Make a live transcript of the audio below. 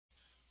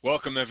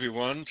Welcome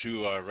everyone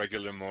to our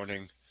regular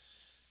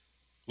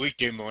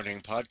weekday morning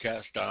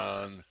podcast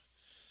on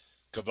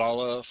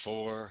Kabbalah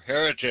for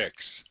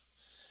Heretics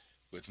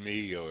with me,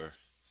 your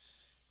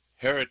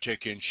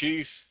heretic in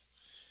chief,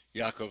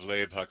 Yakov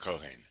Leib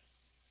HaKohain.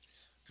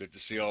 Good to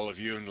see all of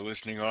you in the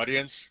listening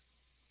audience.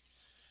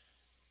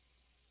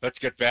 Let's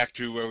get back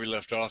to where we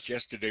left off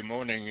yesterday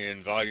morning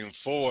in volume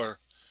 4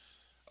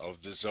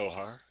 of the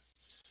Zohar.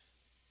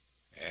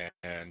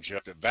 And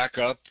just to back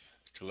up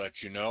to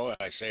let you know,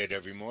 I say it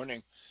every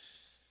morning,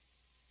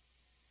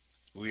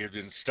 we have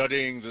been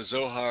studying the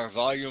Zohar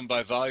volume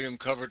by volume,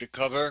 cover to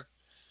cover,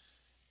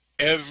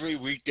 every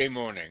weekday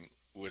morning,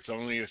 with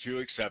only a few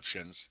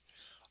exceptions,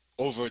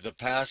 over the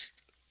past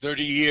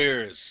 30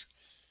 years.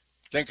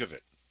 Think of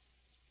it.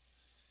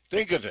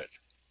 Think of it.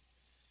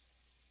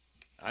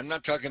 I'm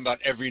not talking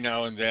about every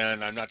now and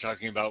then. I'm not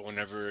talking about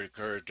whenever it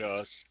occurred to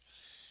us.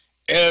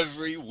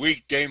 Every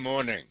weekday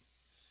morning,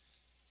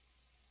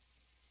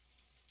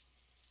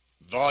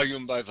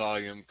 volume by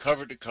volume,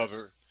 cover to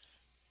cover,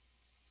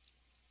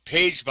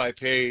 page by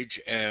page,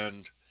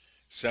 and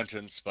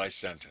sentence by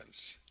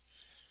sentence.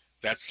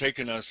 That's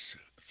taken us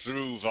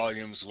through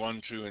volumes 1,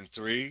 2, and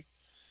 3,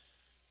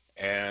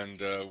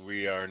 and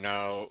we are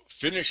now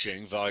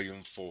finishing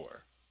volume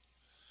 4.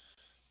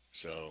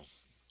 So,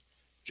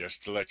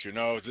 just to let you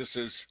know, this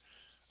is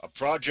a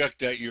project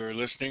that you're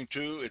listening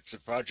to. It's a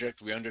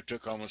project we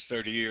undertook almost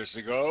 30 years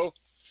ago,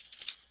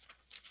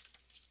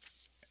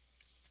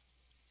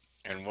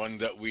 and one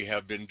that we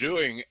have been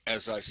doing,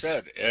 as I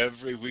said,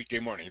 every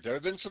weekday morning. There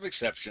have been some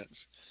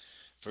exceptions.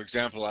 For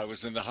example, I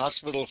was in the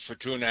hospital for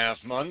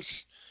 2.5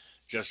 months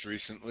just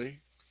recently,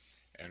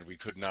 and we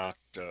could not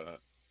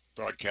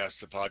broadcast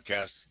the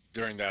podcast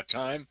during that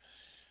time.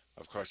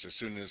 Of course, as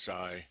soon as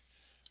I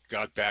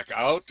got back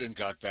out and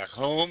got back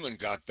home and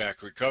got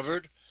back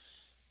recovered,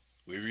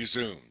 we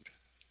resumed.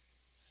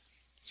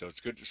 So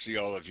it's good to see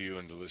all of you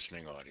in the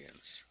listening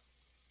audience.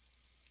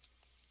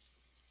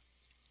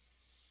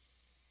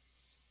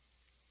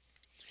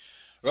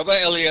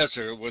 Rabbi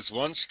Eliezer was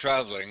once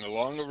traveling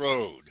along a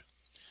road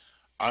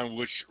on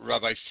which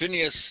Rabbi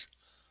Phineas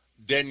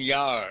ben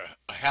Yair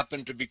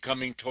happened to be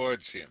coming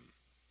towards him.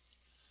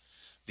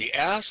 The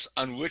ass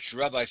on which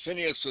Rabbi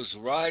Phineas was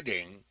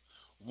riding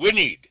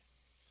whinnied,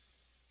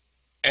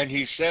 and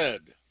he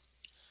said,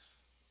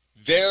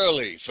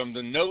 "Verily, from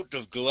the note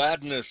of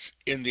gladness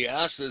in the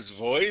ass's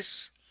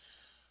voice,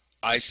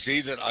 I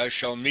see that I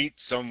shall meet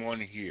someone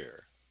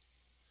here."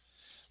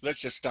 Let's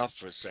just stop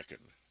for a second.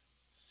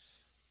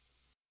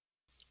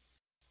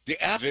 The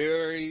ass is a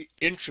very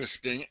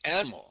interesting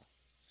animal.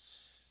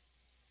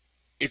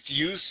 Its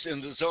use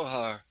in the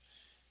Zohar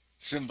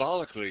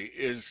symbolically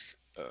is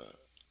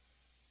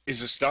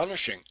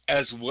astonishing,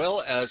 as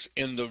well as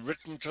in the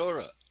written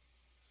Torah.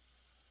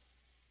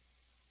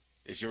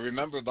 If you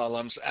remember,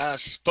 Balaam's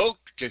ass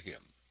spoke to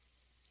him.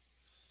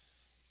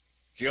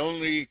 It's the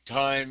only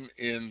time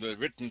in the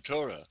written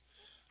Torah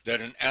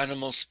that an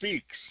animal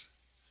speaks.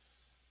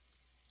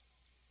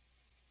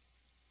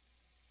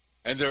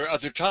 And there are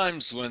other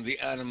times when the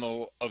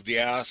animal of the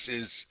ass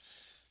is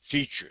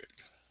featured.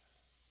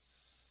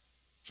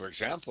 For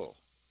example,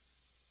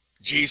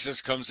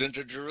 Jesus comes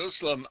into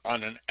Jerusalem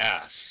on an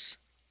ass.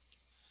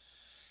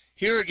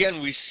 Here again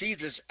we see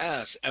this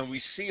ass, and we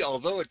see,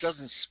 although it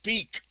doesn't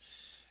speak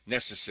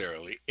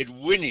necessarily, it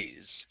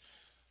whinnies.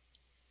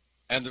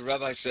 And the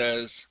rabbi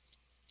says,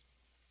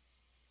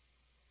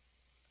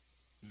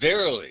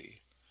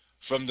 "Verily,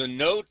 from the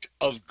note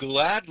of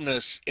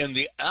gladness in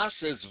the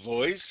ass's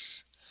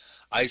voice,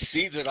 I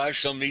see that I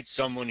shall meet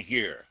someone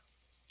here."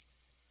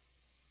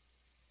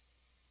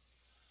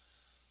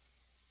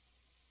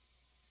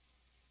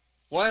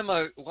 Why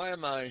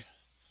am I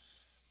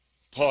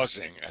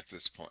pausing at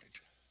this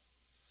point?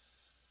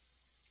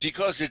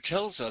 Because it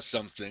tells us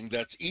something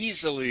that's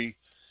easily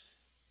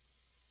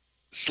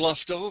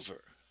sloughed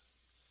over.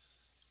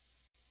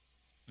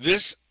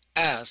 This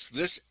ass,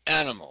 this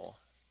animal,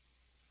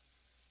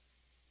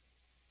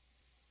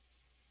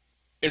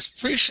 is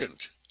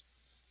prescient.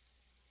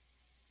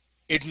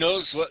 It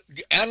knows what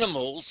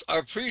animals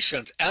are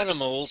prescient.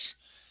 Animals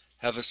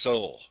have a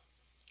soul.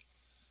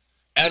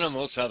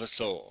 Animals have a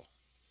soul.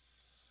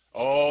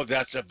 Oh,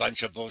 that's a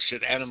bunch of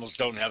bullshit. Animals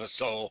don't have a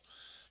soul.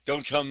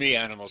 Don't tell me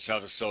animals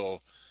have a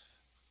soul.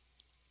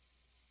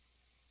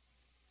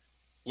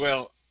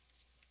 Well,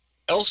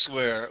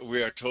 elsewhere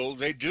we are told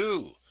they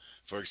do.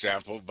 For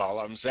example,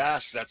 Balaam's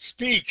ass that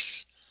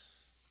speaks.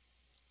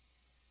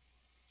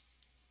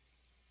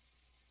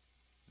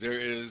 There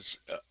is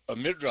a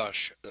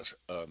midrash,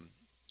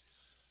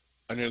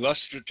 an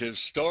illustrative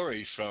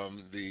story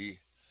from the,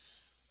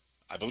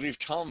 I believe,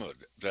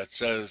 Talmud, that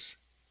says,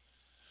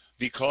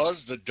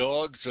 because the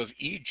dogs of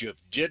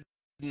Egypt did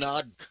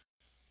not,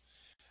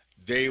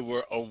 they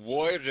were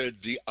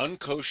awarded the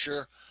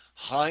unkosher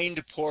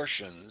hind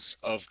portions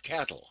of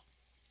cattle.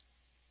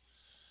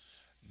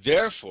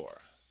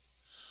 Therefore,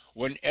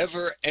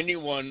 whenever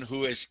anyone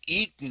who has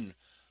eaten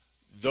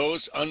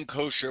those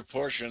unkosher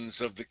portions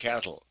of the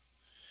cattle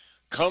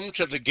come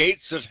to the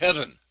gates of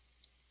heaven,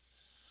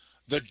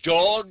 The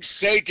dogs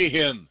say to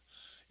him,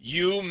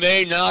 you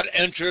may not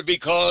enter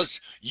because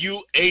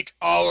you ate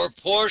our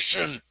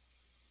portion.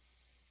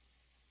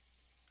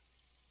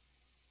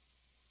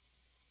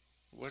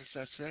 What is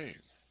that saying?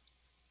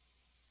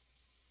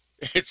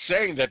 It's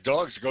saying that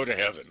dogs go to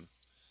heaven,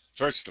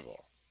 first of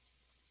all.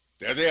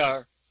 There they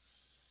are.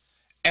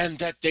 And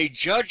that they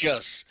judge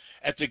us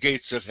at the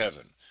gates of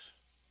heaven.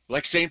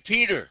 Like St.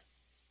 Peter.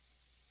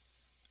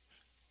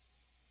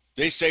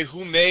 They say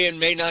who may and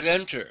may not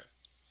enter.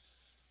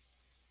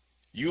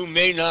 You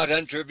may not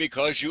enter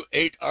because you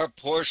ate our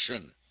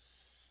portion.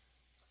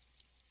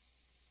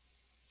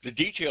 The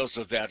details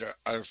of that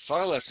are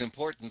far less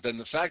important than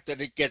the fact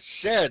that it gets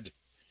said,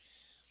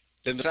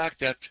 than the fact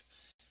that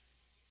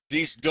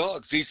these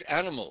dogs, these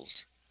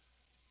animals,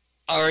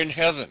 are in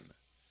heaven,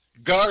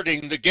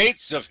 guarding the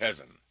gates of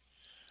heaven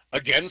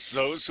against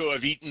those who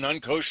have eaten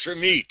unkosher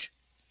meat.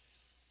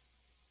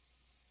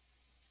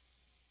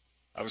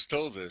 I was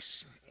told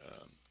this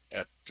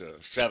at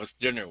Sabbath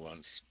dinner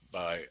once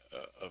by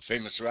a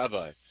famous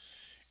rabbi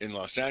in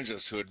Los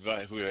Angeles who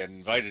had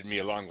invited me,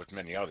 along with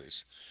many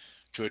others,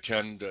 to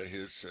attend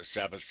his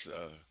Sabbath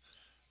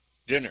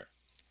dinner.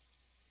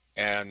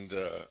 And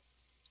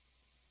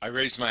I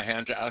raised my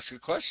hand to ask a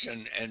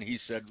question, and he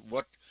said,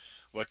 what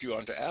do you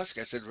want to ask?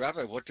 I said,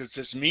 Rabbi, what does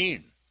this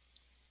mean?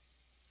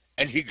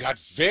 And he got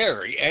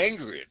very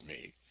angry at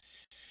me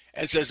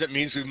and says it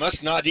means we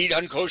must not eat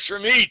unkosher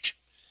meat.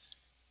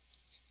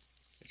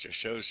 It just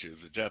shows you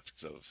the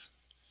depth of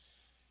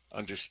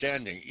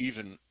understanding,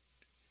 even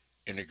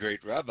in a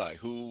great rabbi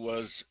who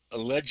was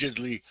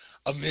allegedly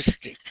a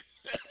mystic.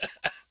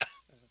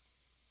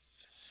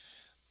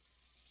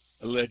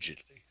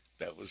 Allegedly.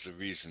 That was the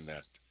reason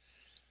that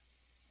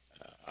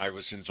I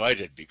was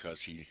invited,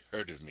 because he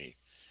heard of me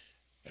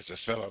as a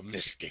fellow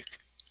mystic.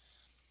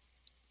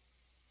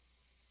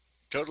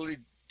 Totally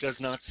does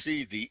not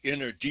see the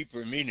inner,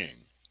 deeper meaning.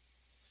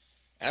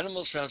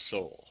 Animals have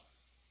soul.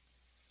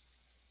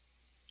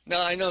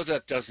 Now, I know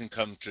that doesn't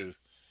come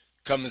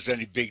as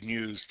any big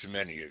news to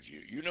many of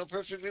you. You know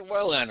perfectly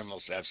well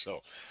animals have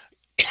soul.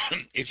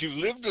 If you've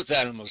lived with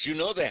animals, you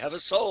know they have a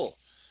soul.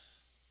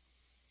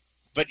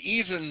 But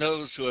even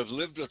those who have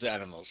lived with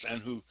animals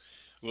and who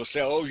will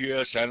say, oh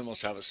yes,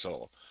 animals have a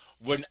soul,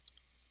 when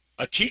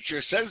a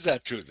teacher says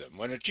that to them,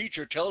 when a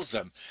teacher tells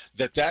them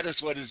that that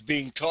is what is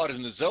being taught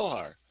in the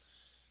Zohar,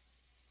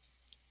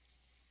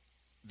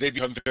 they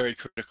become very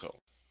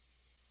critical.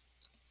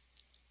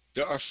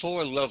 There are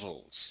 4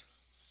 levels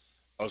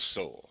of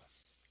soul: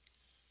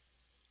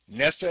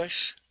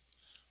 nefesh,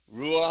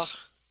 ruach,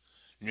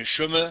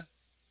 neshama,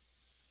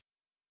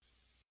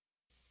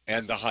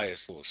 and the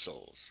highest of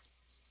souls.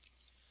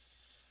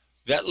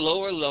 That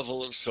lower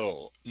level of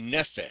soul,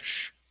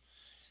 nefesh,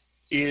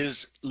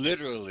 is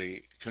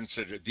literally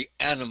considered the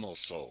animal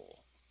soul.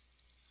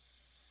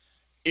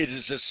 It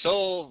is a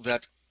soul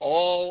that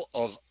all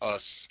of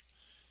us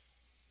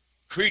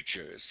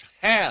creatures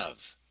have,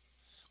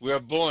 we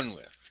are born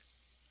with.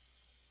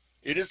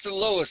 It is the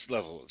lowest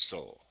level of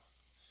soul,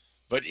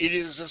 but it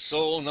is a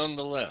soul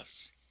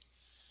nonetheless.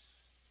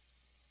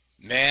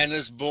 Man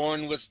is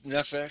born with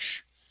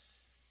nefesh.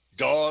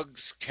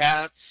 Dogs,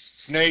 cats,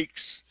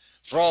 snakes,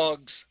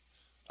 frogs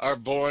are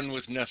born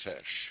with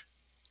nefesh.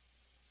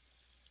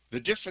 The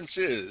difference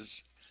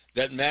is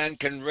that man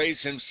can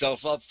raise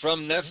himself up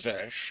from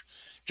nefesh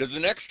to the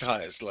next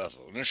highest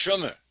level,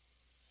 neshama.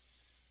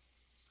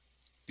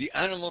 The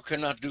animal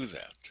cannot do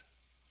that.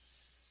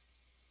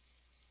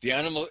 The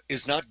animal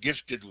is not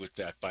gifted with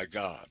that by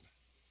God.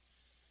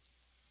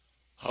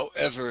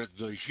 However,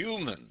 the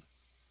human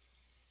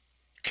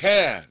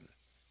can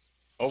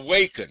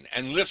awaken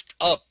and lift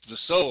up the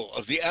soul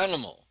of the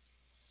animal.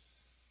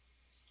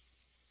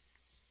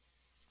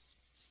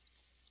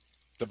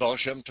 The Baal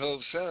Shem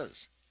Tov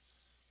says,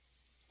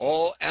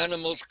 all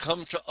animals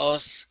come to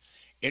us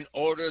in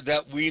order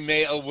that we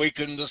may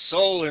awaken the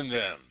soul in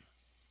them.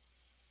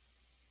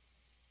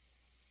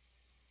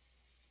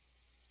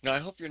 Now, I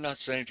hope you're not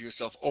saying to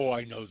yourself, oh,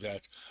 I know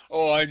that.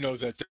 Oh, I know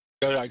that.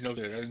 I know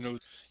that. I know.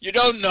 You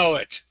don't know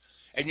it.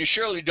 And you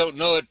surely don't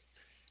know it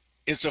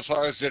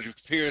insofar as it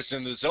appears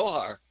in the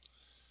Zohar.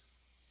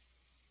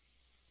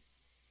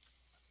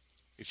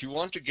 If you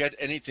want to get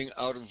anything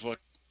out of what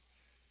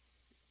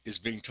is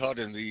being taught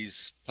in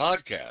these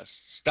podcasts,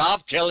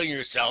 stop telling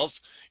yourself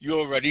you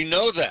already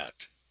know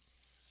that.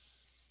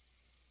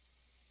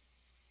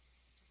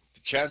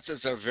 The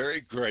chances are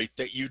very great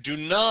that you do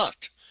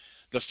not.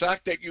 The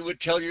fact that you would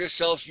tell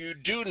yourself you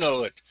do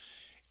know it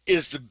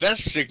is the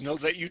best signal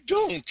that you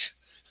don't.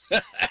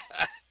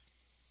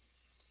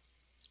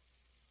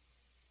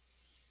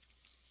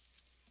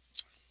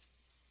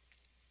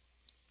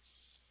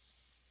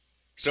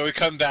 So we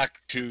come back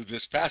to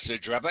this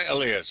passage. Rabbi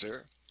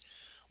Eliezer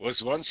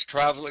was once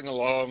traveling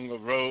along the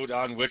road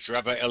on which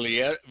Rabbi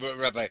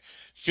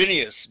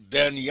Phineas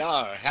ben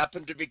Yair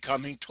happened to be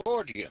coming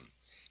toward him.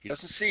 He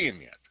doesn't see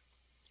him yet.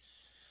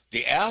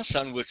 The ass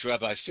on which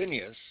Rabbi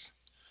Phineas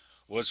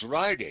was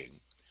riding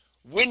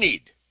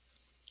whinnied,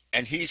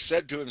 and he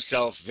said to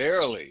himself,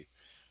 verily,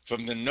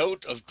 from the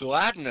note of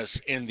gladness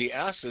in the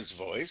ass's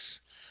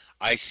voice,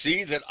 I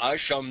see that I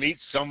shall meet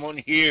someone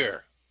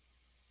here.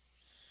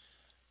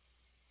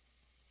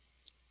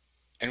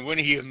 And when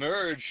he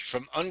emerged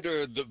from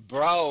under the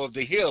brow of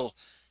the hill,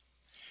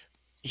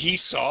 he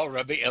saw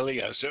Rabbi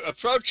Eliezer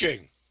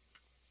approaching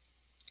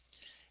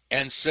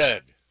and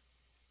said,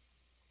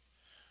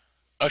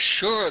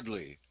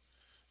 assuredly,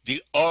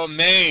 the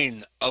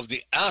Amen of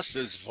the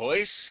ass's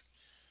voice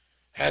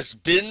has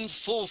been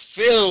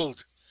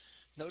fulfilled.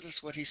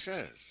 Notice what he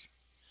says.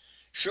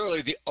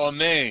 Surely the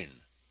Amen,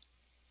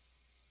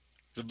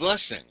 the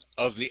blessing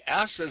of the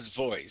ass's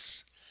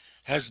voice,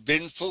 has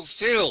been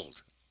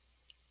fulfilled.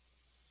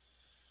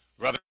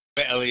 Rabbi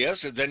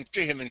Eliezer then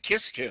to him and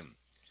kissed him.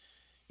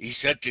 He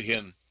said to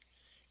him,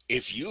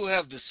 if you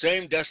have the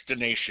same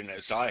destination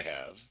as I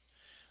have,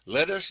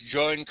 let us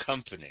join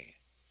company,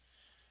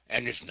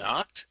 and if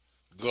not,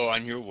 go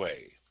on your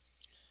way.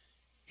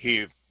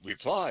 He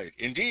replied,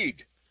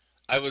 indeed,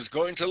 I was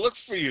going to look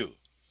for you,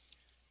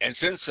 and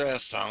since I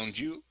have found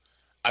you,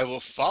 I will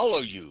follow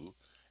you,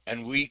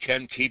 and we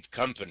can keep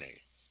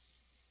company.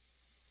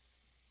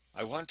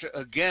 I want to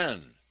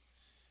again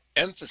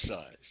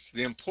emphasize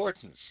the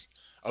importance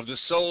of the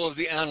soul of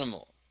the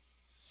animal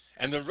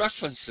and the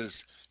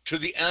references to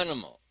the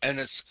animal and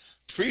its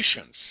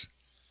prescience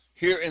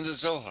here in the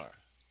Zohar.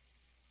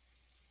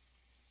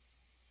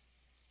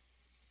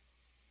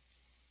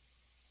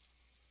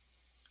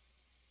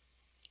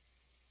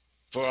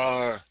 For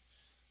our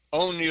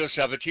own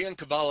neo-sabbatian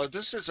Kabbalah,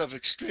 this is of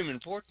extreme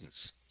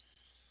importance.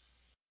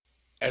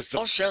 As the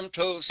Baal Shem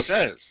Tov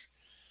says,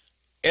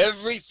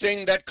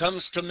 everything that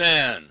comes to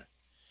man,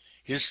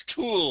 his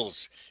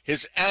tools,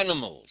 his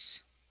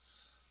animals,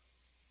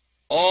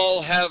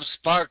 all have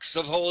sparks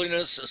of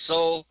holiness, a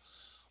soul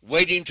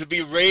waiting to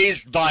be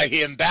raised by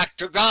him back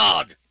to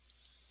God.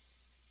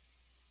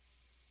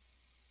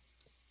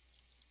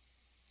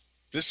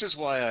 This is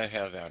why I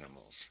have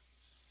animals.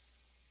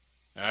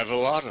 I have a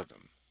lot of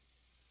them.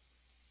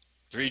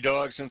 3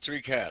 dogs and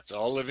 3 cats,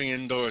 all living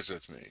indoors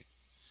with me.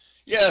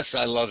 Yes,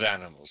 I love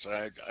animals.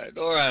 I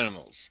adore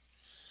animals.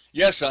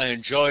 Yes, I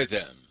enjoy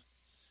them.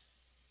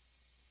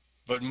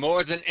 But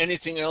more than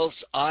anything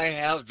else, I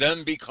have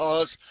them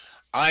because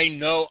I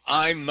know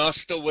I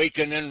must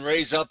awaken and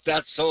raise up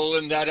that soul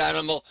in that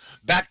animal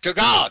back to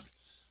God.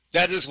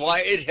 That is why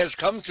it has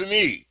come to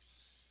me.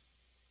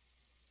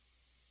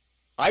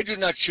 I do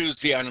not choose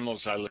the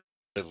animals I live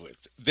with.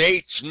 They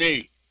choose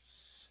me.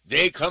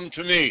 They come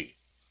to me.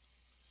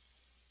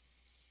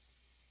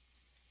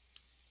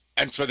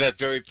 And for that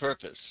very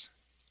purpose.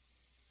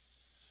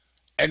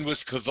 And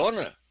with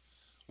kavanah,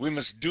 we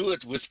must do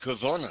it with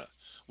kavanah,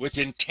 with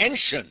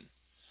intention.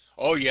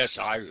 Oh yes,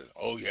 I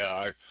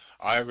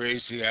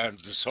raise the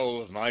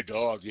soul of my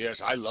dog. Yes,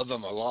 I love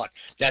him a lot.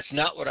 That's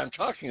not what I'm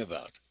talking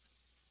about.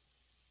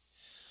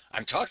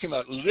 I'm talking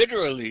about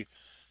literally,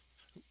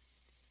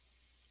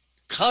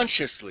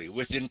 consciously,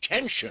 with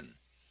intention,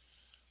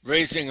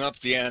 raising up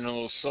the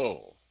animal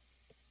soul.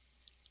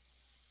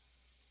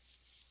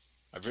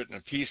 I've written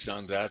a piece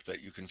on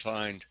that you can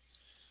find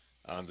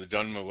on the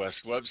Dunma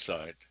West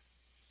website,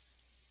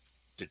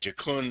 The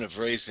Tikkun of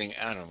Raising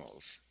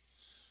Animals.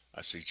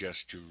 I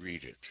suggest you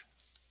read it.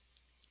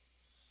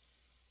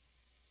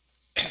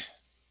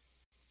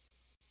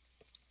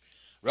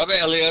 Rabbi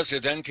Eliezer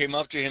then came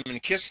up to him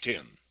and kissed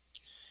him.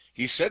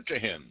 He said to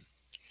him,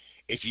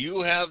 if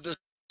you have the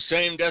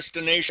same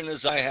destination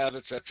as I have,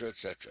 etc.,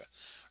 etc.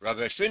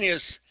 Rabbi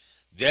Phineas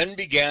then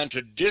began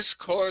to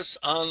discourse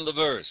on the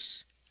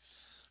verse,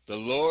 the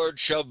Lord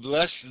shall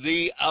bless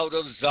thee out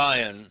of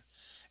Zion,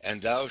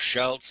 and thou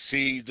shalt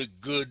see the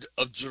good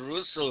of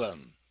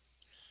Jerusalem,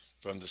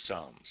 from the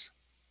Psalms.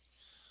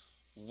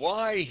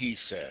 Why, he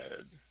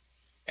said,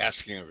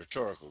 asking a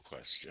rhetorical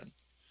question,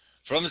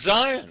 from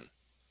Zion?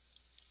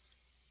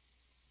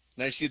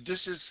 Now you see,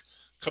 this is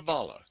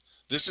Kabbalah.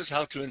 This is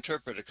how to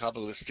interpret a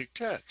Kabbalistic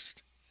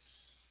text.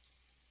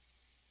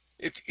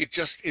 It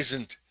just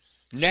isn't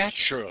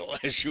natural,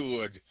 as you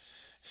would,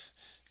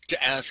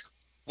 to ask,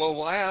 well,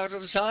 why out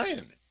of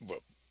Zion?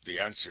 Well, the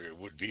answer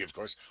would be, of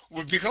course,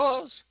 well,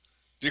 because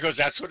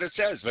that's what it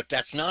says, but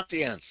that's not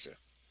the answer.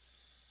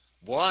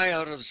 Why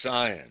out of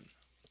Zion?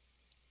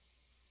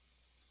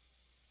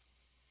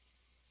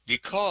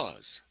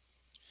 Because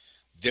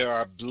there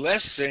are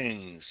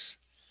blessings,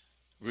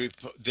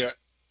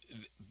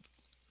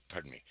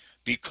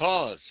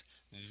 because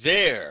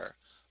their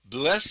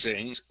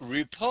blessings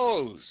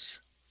repose.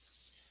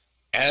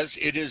 As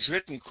it is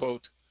written,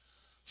 quote,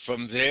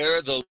 from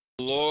there the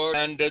Lord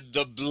commanded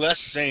the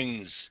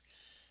blessings,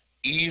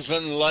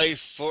 even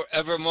life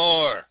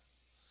forevermore.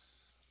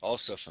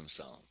 Also from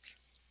Psalms.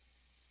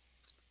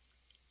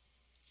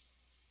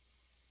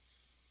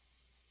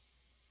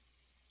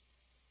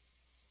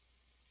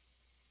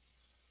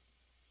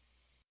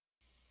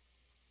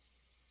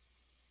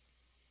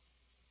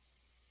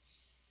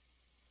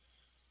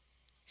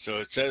 So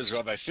it says,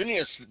 Rabbi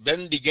Phineas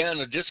then began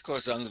a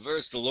discourse on the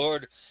verse, the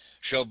Lord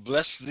shall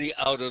bless thee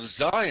out of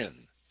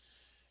Zion,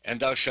 and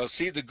thou shalt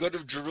see the good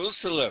of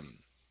Jerusalem.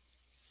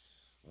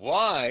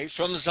 Why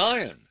from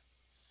Zion?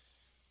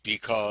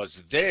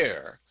 Because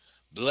there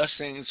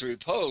blessings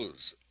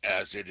repose,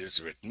 as it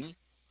is written.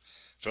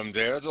 From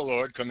there the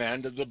Lord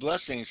commanded the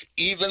blessings,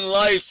 even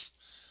life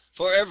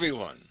for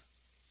everyone.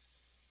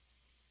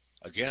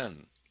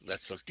 Again,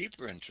 let's look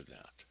deeper into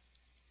that.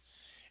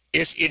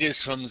 If it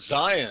is from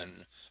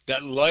Zion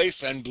that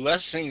life and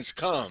blessings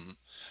come,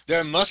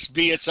 there must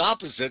be its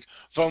opposite,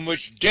 from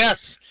which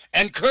death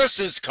and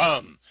curses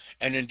come.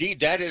 And indeed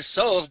that is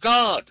so of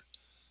God.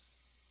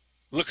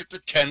 Look at the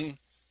 10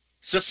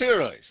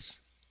 Sephiros.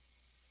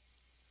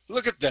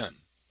 Look at them.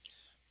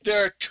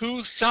 There are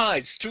two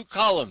sides, two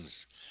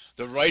columns,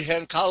 the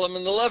right-hand column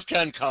and the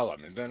left-hand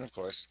column. And then, of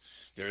course,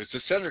 there is the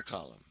center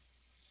column.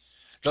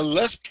 The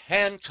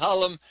left-hand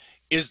column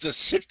is the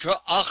Sitra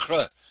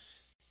Achra,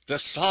 the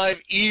side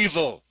of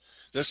evil,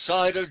 the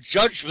side of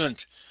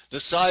judgment, the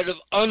side of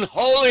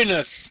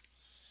unholiness,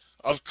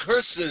 of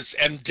curses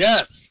and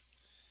death.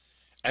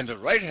 And the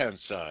right-hand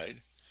side,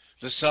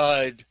 the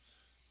side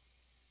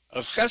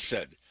of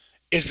Chesed,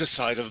 is the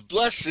side of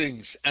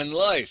blessings and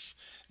life.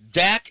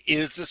 That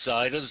is the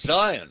side of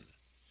Zion.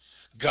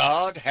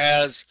 God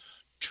has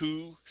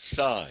two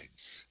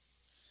sides.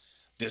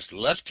 This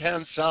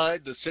left-hand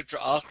side, the Sitra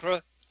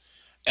Achra,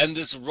 and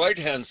this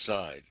right-hand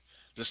side,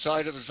 the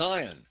side of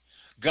Zion.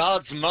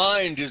 God's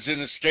mind is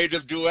in a state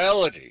of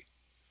duality.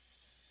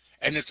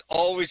 And it's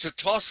always a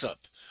toss-up.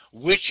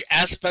 Which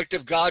aspect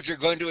of God you're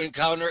going to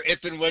encounter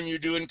if and when you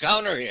do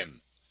encounter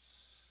him.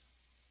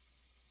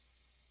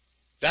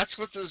 That's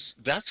what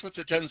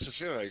the 10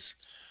 Sephiros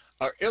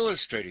are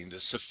illustrating. The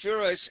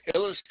Sephiros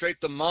illustrate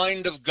the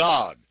mind of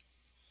God.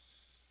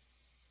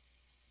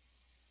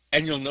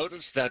 And you'll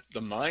notice that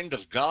the mind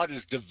of God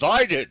is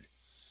divided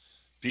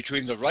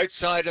between the right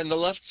side and the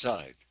left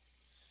side.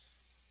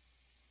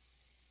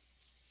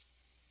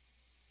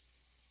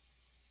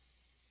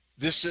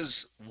 This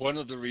is one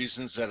of the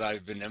reasons that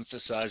I've been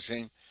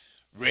emphasizing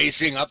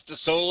raising up the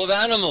soul of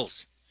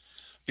animals.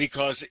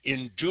 Because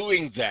in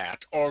doing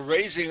that, or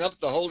raising up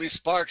the holy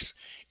sparks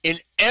in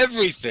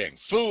everything,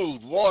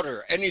 food,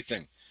 water,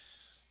 anything,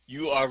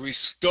 you are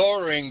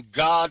restoring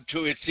God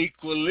to its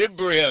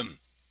equilibrium.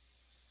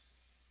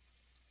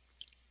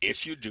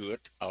 If you do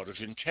it out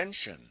of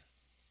intention.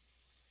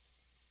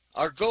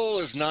 Our goal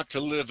is not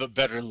to live a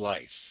better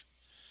life.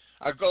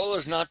 Our goal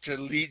is not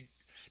to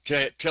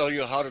tell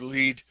you how to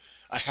lead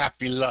a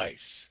happy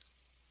life,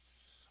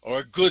 or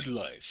a good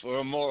life, or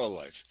a moral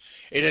life.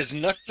 It has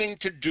nothing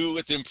to do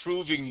with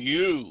improving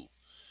you,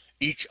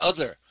 each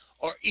other,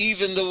 or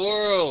even the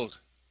world.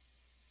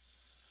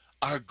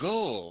 Our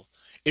goal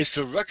is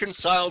to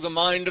reconcile the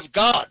mind of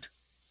God.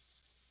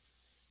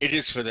 It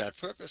is for that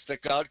purpose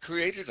that God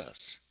created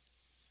us.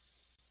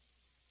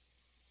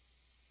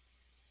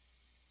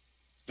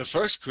 The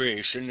first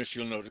creation, if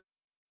you'll notice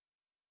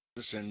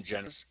in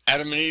Genesis,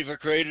 Adam and Eve are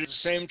created at the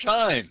same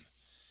time.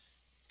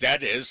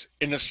 That is,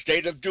 in a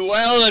state of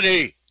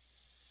duality.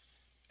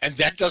 And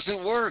that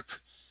doesn't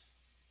work.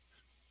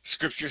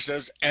 Scripture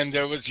says, and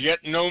there was yet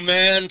no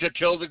man to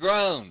till the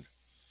ground.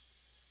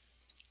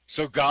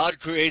 So God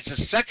creates a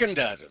second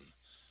Adam,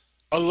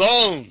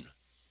 alone,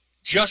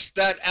 just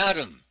that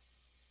Adam.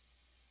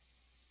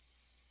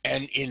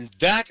 And in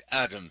that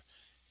Adam,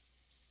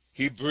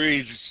 he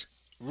breathes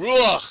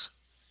Ruach,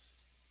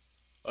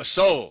 a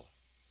soul,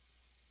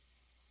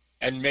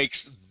 and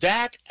makes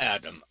that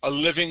Adam a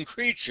living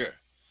creature,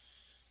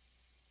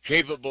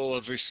 capable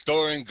of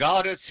restoring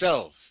God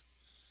itself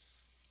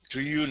to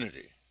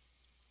unity.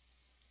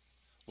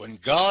 When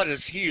God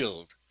is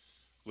healed,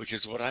 which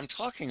is what I'm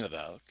talking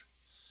about,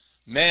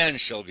 man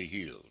shall be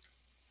healed.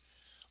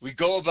 We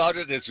go about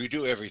it as we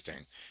do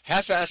everything,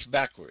 half-assed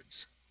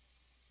backwards.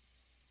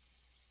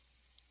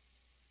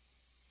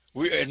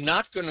 We are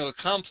not going to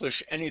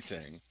accomplish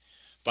anything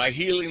by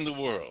healing the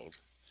world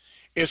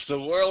if the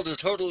world is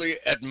totally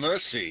at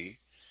mercy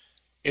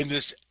in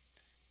this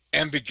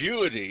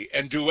ambiguity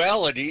and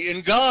duality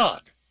in God.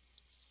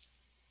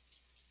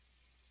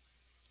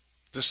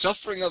 The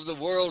suffering of the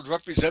world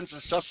represents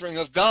the suffering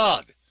of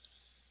God.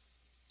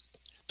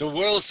 The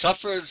world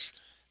suffers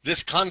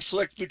this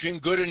conflict between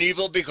good and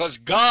evil because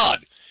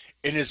God,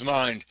 in his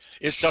mind,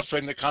 is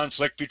suffering the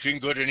conflict between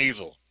good and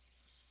evil.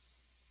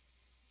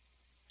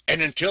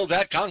 And until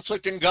that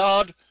conflict in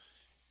God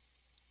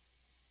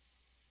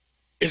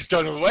is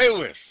done away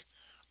with,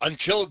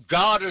 until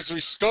God is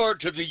restored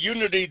to the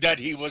unity that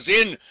he was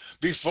in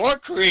before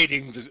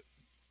creating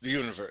the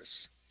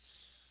universe,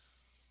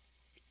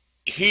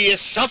 he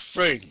is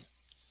suffering.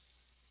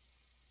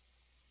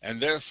 And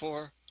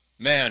therefore,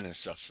 man is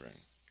suffering.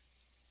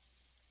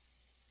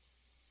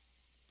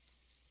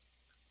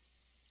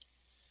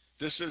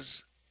 This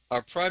is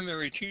our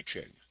primary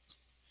teaching,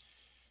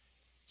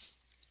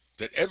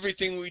 that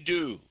everything we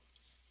do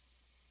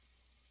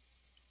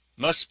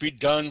must be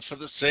done for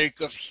the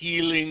sake of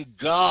healing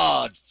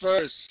God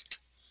first.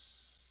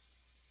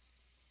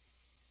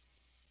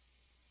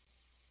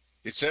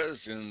 It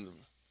says in the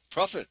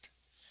prophet,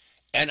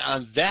 and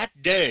on that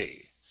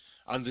day,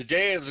 on the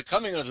day of the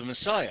coming of the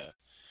Messiah,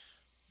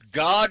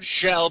 God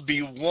shall be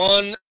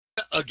one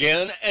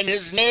again, and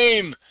his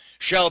name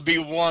shall be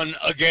one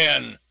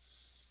again.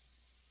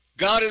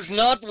 God is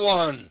not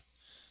one.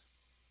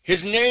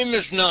 His name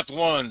is not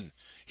one.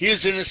 He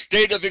is in a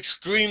state of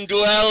extreme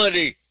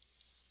duality.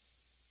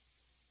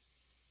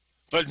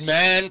 But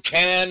man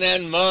can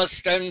and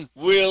must and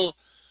will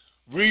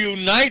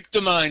reunite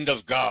the mind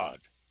of God.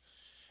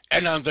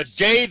 And on the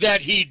day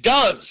that he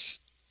does,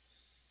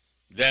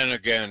 then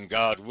again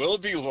God will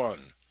be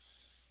one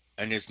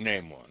and his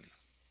name one.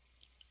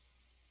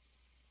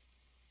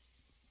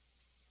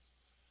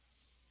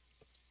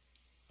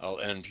 I'll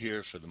end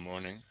here for the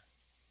morning.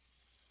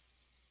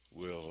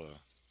 We'll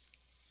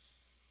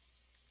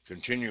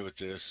continue with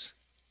this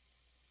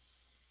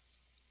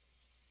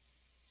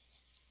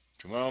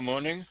tomorrow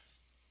morning.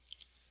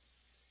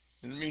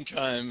 In the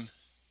meantime,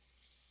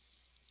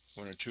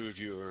 one or two of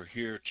you are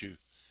here to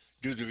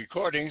do the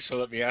recording, so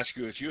let me ask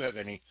you if you have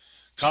any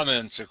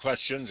comments or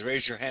questions.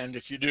 Raise your hand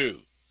if you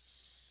do.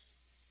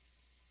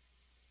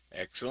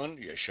 Excellent.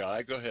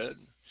 Yeshai, go ahead.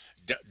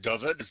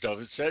 David, as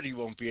David said, he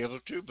won't be able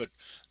to, but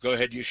go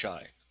ahead,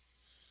 Yeshai.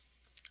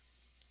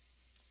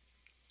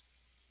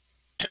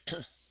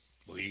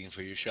 Waiting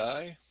for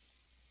Yeshai.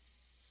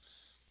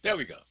 There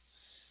we go.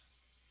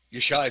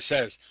 Yeshai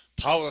says,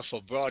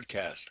 powerful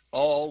broadcast.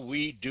 All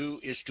we do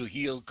is to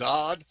heal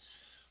God.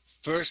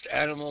 First,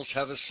 animals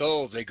have a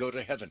soul. They go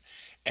to heaven.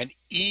 And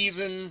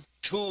even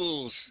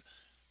tools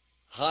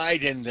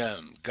hide in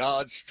them.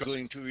 God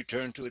struggling to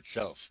return to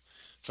itself.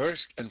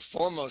 First and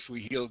foremost, we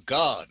heal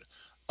God.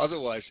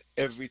 Otherwise,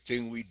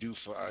 everything we do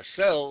for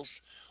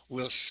ourselves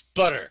will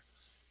sputter.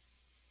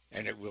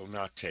 And it will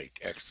not take.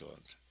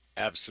 Excellent.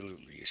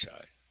 Absolutely,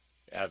 Yeshai.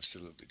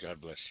 Absolutely.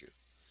 God bless you.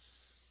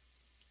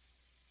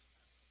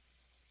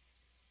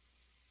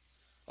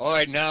 All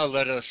right, now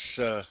let us,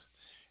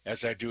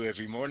 as I do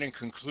every morning,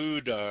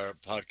 conclude our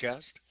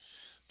podcast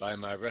by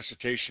my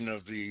recitation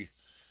of the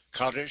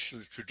Kaddish,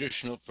 the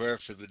traditional prayer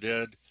for the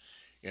dead,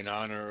 in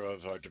honor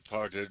of our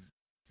departed,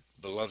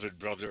 beloved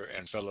brother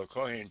and fellow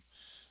Kohen,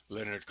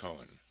 Leonard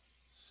Cohen.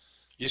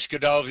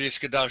 Yiskadav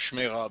Yiskadav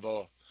Shmei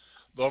Rabo,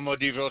 Bomo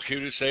Divro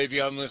Chirusei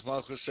V'yamlich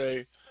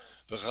Malchusei,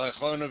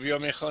 V'chaychon of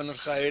Yomechon of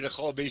Chayed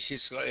Echol Beis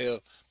Yisrael,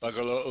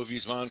 Bagalo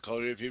Uvizman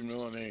Kol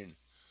Revimnu Amen.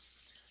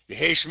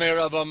 Yehesh Shmei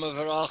Rabba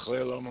Mevarach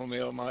Le'elam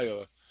Homeo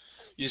Mayo,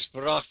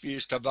 Yisparach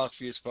V'yistabach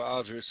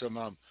V'yisparav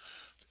V'yisamam,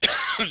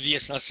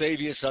 V'yisnasei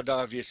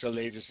V'yisadar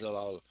V'yisalei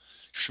V'yisalal,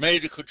 Shmei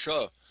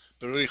D'Kutsha,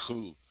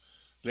 Berichu,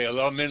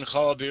 Le'elam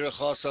Mincha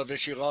B'irachasa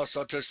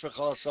V'shirasa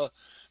Teshpechasa,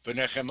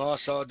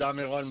 V'nechemasa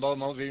Damiran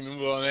Bomo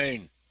V'yimu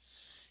Amen.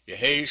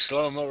 Yehi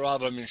Shlomo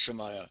Rabba Min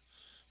Shemaya,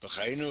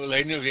 V'chainu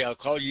Eleinu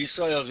V'yakol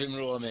Yisrael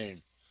V'imru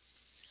Amen.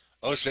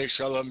 Osei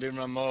Shalom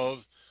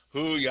B'mramov,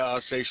 Hu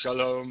Ya'asei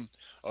Shalom,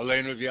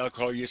 Oleinu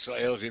V'yakol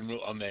Yisrael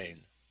V'imru Amen.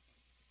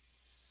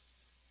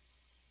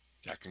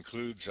 That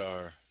concludes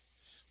our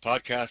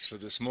podcast for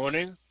this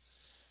morning.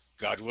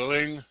 God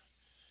willing,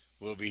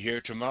 we'll be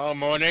here tomorrow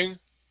morning.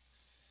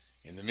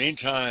 In the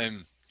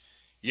meantime,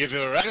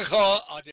 Yivirechecha